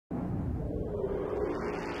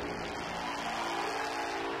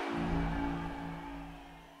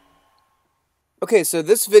Okay, so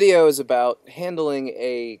this video is about handling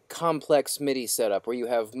a complex MIDI setup where you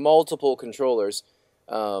have multiple controllers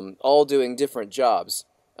all doing different jobs.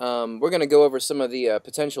 We're going to go over some of the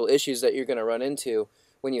potential issues that you're going to run into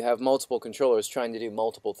when you have multiple controllers trying to do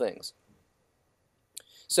multiple things.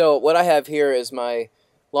 So what I have here is my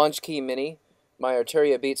Launch Key Mini, my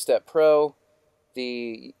Arturia BeatStep Pro,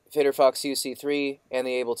 the Fox UC3, and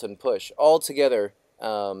the Ableton Push, all together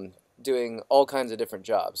doing all kinds of different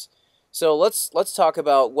jobs. So let's talk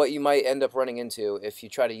about what you might end up running into if you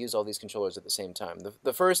try to use all these controllers at the same time.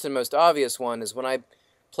 The first and most obvious one is when I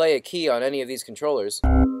play a key on any of these controllers,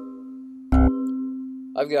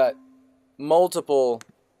 I've got multiple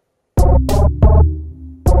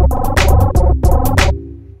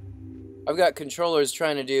controllers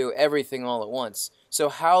trying to do everything all at once. So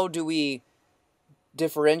how do we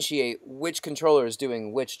differentiate which controller is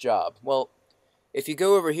doing which job? Well, if you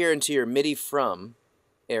go over here into your MIDI from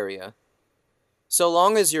area, so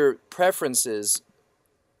long as your preferences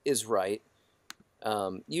is right,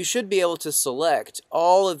 you should be able to select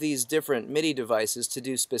all of these different MIDI devices to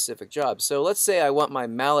do specific jobs. So let's say I want my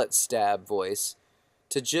mallet stab voice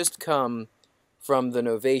to just come from the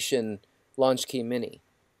Novation Launch Key Mini.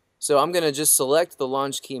 So I'm going to just select the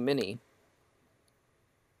Launch Key Mini,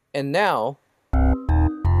 and now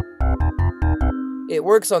it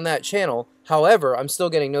works on that channel. However, I'm still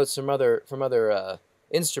getting notes from other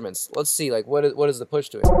instruments. Let's see, like what is the push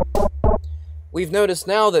doing? We've noticed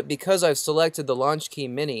now that because I've selected the Launch Key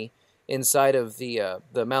Mini inside of the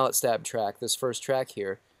mallet stab track, this first track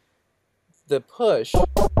here, the push,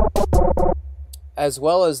 as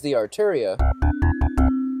well as the Arturia,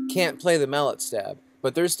 can't play the mallet stab,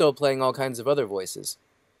 but they're still playing all kinds of other voices.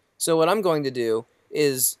 So what I'm going to do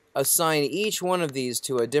is assign each one of these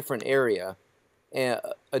to a different area,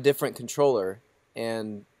 a different controller,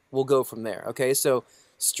 and we'll go from there. Okay, so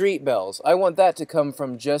street bells, I want that to come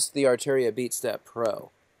from just the Arturia BeatStep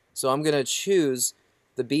Pro. So I'm going to choose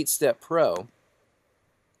the BeatStep Pro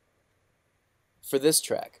for this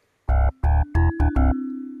track.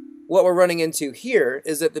 What we're running into here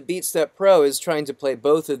is that the BeatStep Pro is trying to play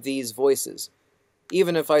both of these voices,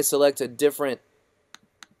 even if I select a different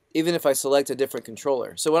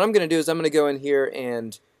controller. So what I'm going to do is I'm going to go in here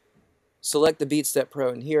and select the BeatStep Pro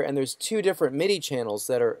in here, and there's two different MIDI channels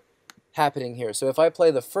that are happening here. So if I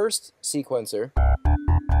play the first sequencer,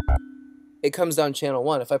 it comes down channel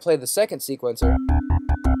 1. If I play the second sequencer,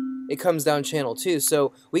 it comes down channel 2.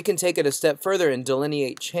 So we can take it a step further and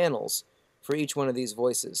delineate channels for each one of these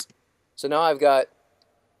voices. So now I've got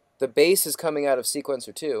the bass is coming out of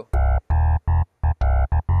sequencer 2.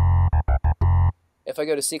 If I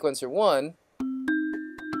go to sequencer 1,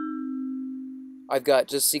 I've got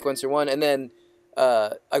just sequencer 1, and then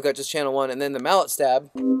I've got just channel 1, and then the mallet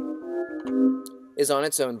stab is on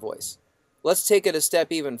its own voice. Let's take it a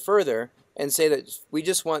step even further and say that we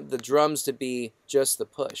just want the drums to be just the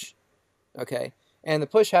push. Okay? And the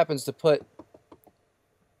push happens to put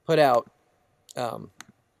out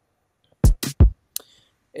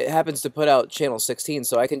it happens to put out channel 16,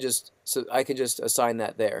 so I can just assign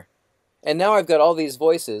that there. And now I've got all these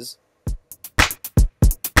voices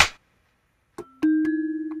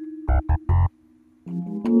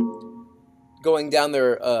going down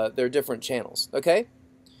their different channels. Okay,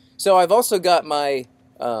 so I've also got my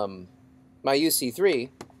my UC3,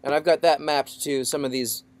 and I've got that mapped to some of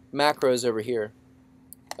these macros over here,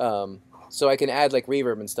 so I can add like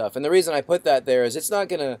reverb and stuff. And the reason I put that there is it's not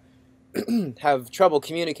gonna have trouble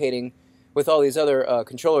communicating with all these other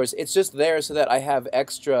controllers. It's just there so that I have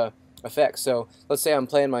extra effects. So let's say I'm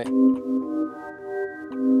playing I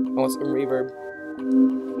want some reverb.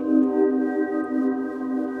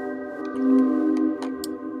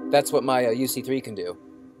 That's what my UC3 can do.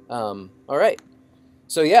 All right.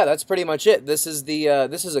 So yeah, that's pretty much it. This is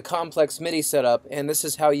a complex MIDI setup, and this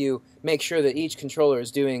is how you make sure that each controller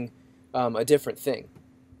is doing a different thing.